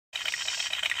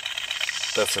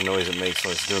That's the noise it makes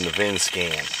when it's doing the VIN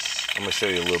scan. I'm going to show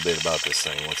you a little bit about this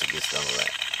thing once it gets done with that.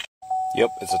 Yep,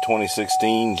 it's a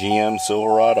 2016 GM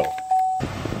Silverado.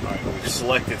 Alright, we've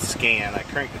selected scan. I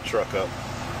cranked the truck up.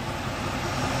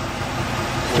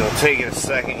 It'll take it a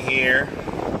second here.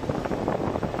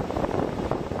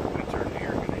 Let me turn the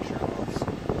air conditioner off.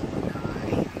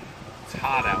 It's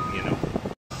hot out, you know.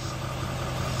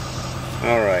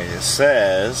 Alright, it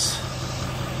says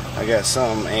I got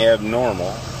something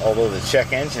abnormal, although the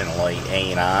check engine light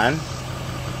ain't on.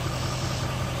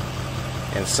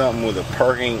 And something with a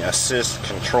parking assist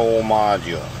control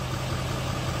module.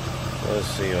 Let's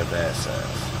see what that says.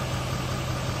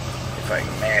 If I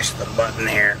can mash the button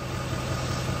here.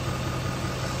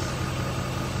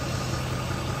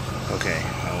 Okay,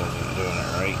 I wasn't doing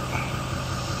it right.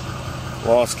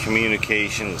 Lost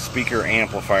communication, speaker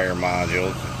amplifier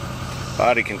module,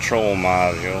 body control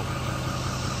module,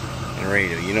 and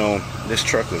radio. You know, this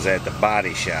truck was at the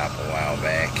body shop a while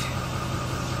back.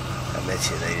 I bet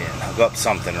you they didn't hook up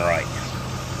something right.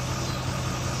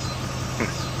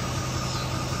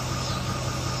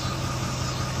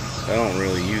 I don't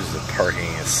really use the parking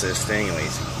assist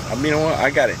anyways. You know what? I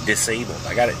got it disabled.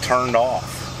 I got it turned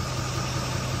off.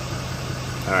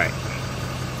 Alright.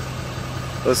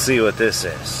 Let's see what this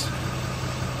is.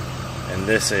 And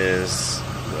this is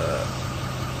the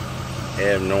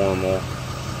abnormal.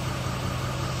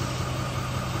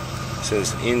 It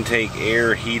says intake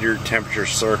air heater temperature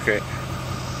circuit.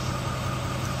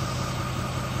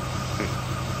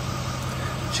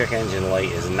 Check engine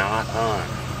light is not on.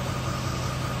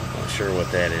 Not sure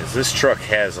what that is. This truck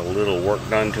has a little work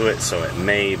done to it, so it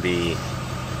may be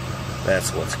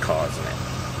that's what's causing it.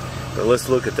 But let's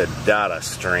look at the data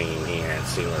stream here and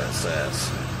see what it says.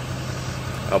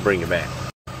 I'll bring you back.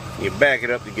 You back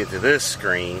it up to get to this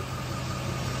screen.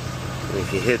 And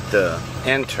if you hit the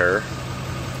enter,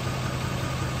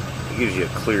 it gives you a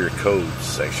clear code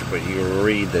section, but you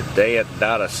read the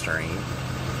data stream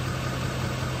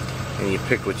and you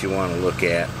pick what you want to look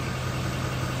at.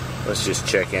 Let's just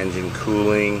check engine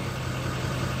cooling.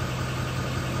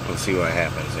 Let's see what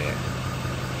happens here.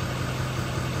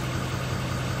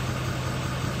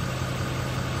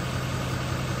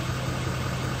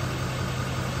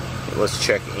 Let's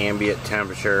check ambient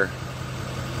temperature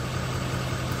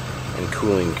and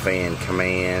cooling fan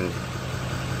command.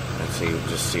 Let's see,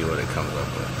 just see what it comes up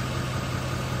with.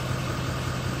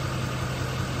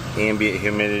 Ambient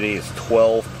humidity is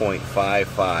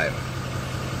 12.55,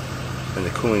 and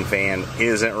the cooling fan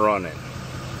isn't running.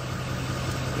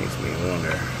 Makes me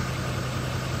wonder.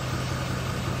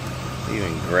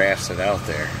 Even graphs it out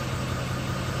there.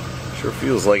 Sure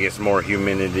feels like it's more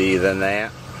humidity than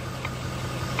that.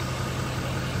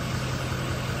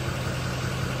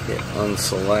 Hit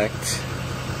unselect.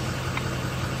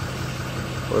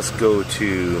 Let's go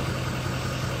to,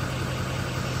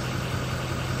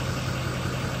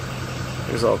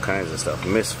 there's all kinds of stuff.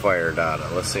 Misfire data.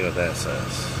 Let's see what that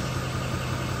says.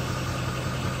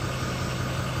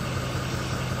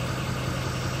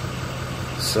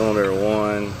 Cylinder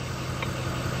 1,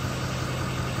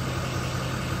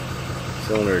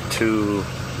 cylinder 2.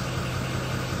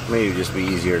 Maybe it'd just be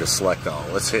easier to select all.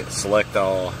 Let's hit select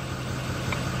all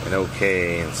and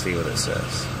OK and see what it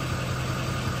says.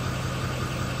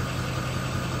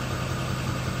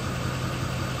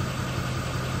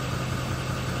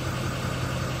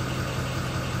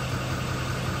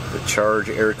 The charge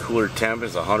air cooler temp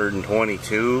is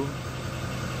 122.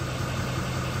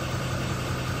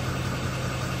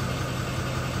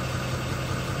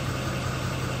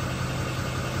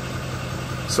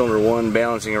 Cylinder 1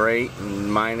 balancing rate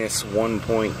minus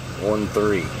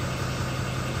 1.13.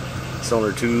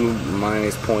 Cylinder 2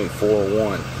 minus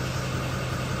 0.41.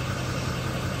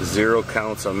 0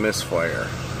 counts of misfire.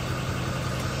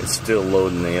 It's still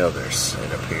loading the others,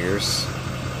 it appears.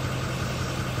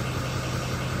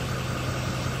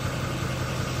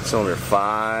 Cylinder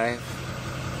 5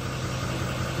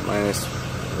 minus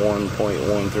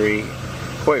 1.13.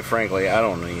 Quite frankly, I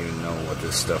don't even know what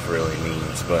this stuff really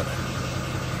means, but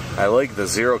I like the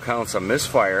 0 counts of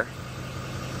misfire.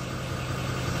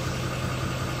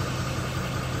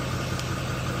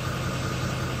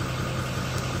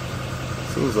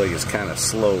 Seems like it's kind of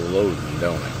slow loading,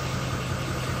 don't it?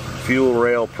 Fuel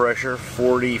rail pressure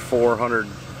 4,400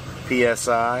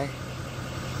 psi.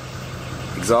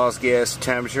 Exhaust gas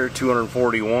temperature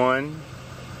 241.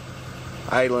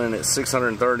 Idling at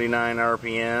 639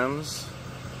 RPMs.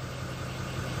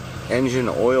 Engine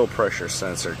oil pressure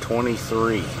sensor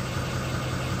 23.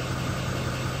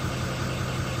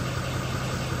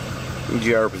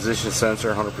 EGR position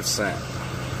sensor 100%.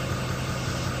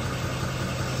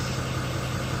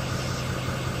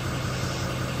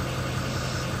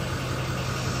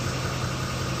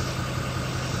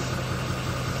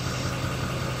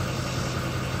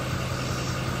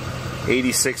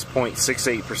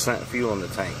 86.68% fuel in the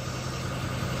tank.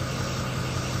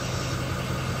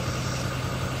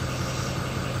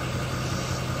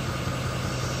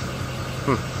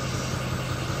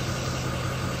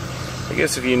 I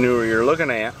guess if you knew what you're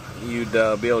looking at, you'd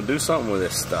be able to do something with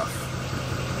this stuff.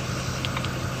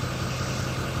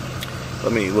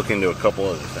 Let me look into a couple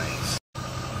other things.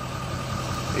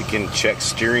 You can check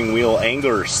steering wheel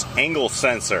angle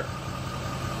sensor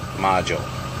module.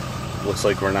 Looks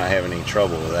like we're not having any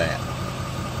trouble with that.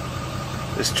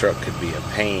 This truck could be a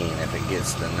pain if it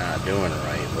gets to not doing it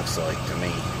right, looks like to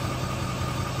me.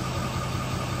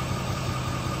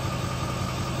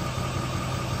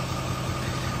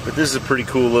 But this is a pretty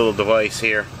cool little device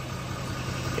here.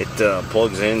 It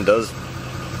plugs in, does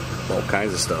all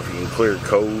kinds of stuff. You can clear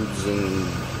codes and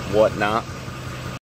whatnot.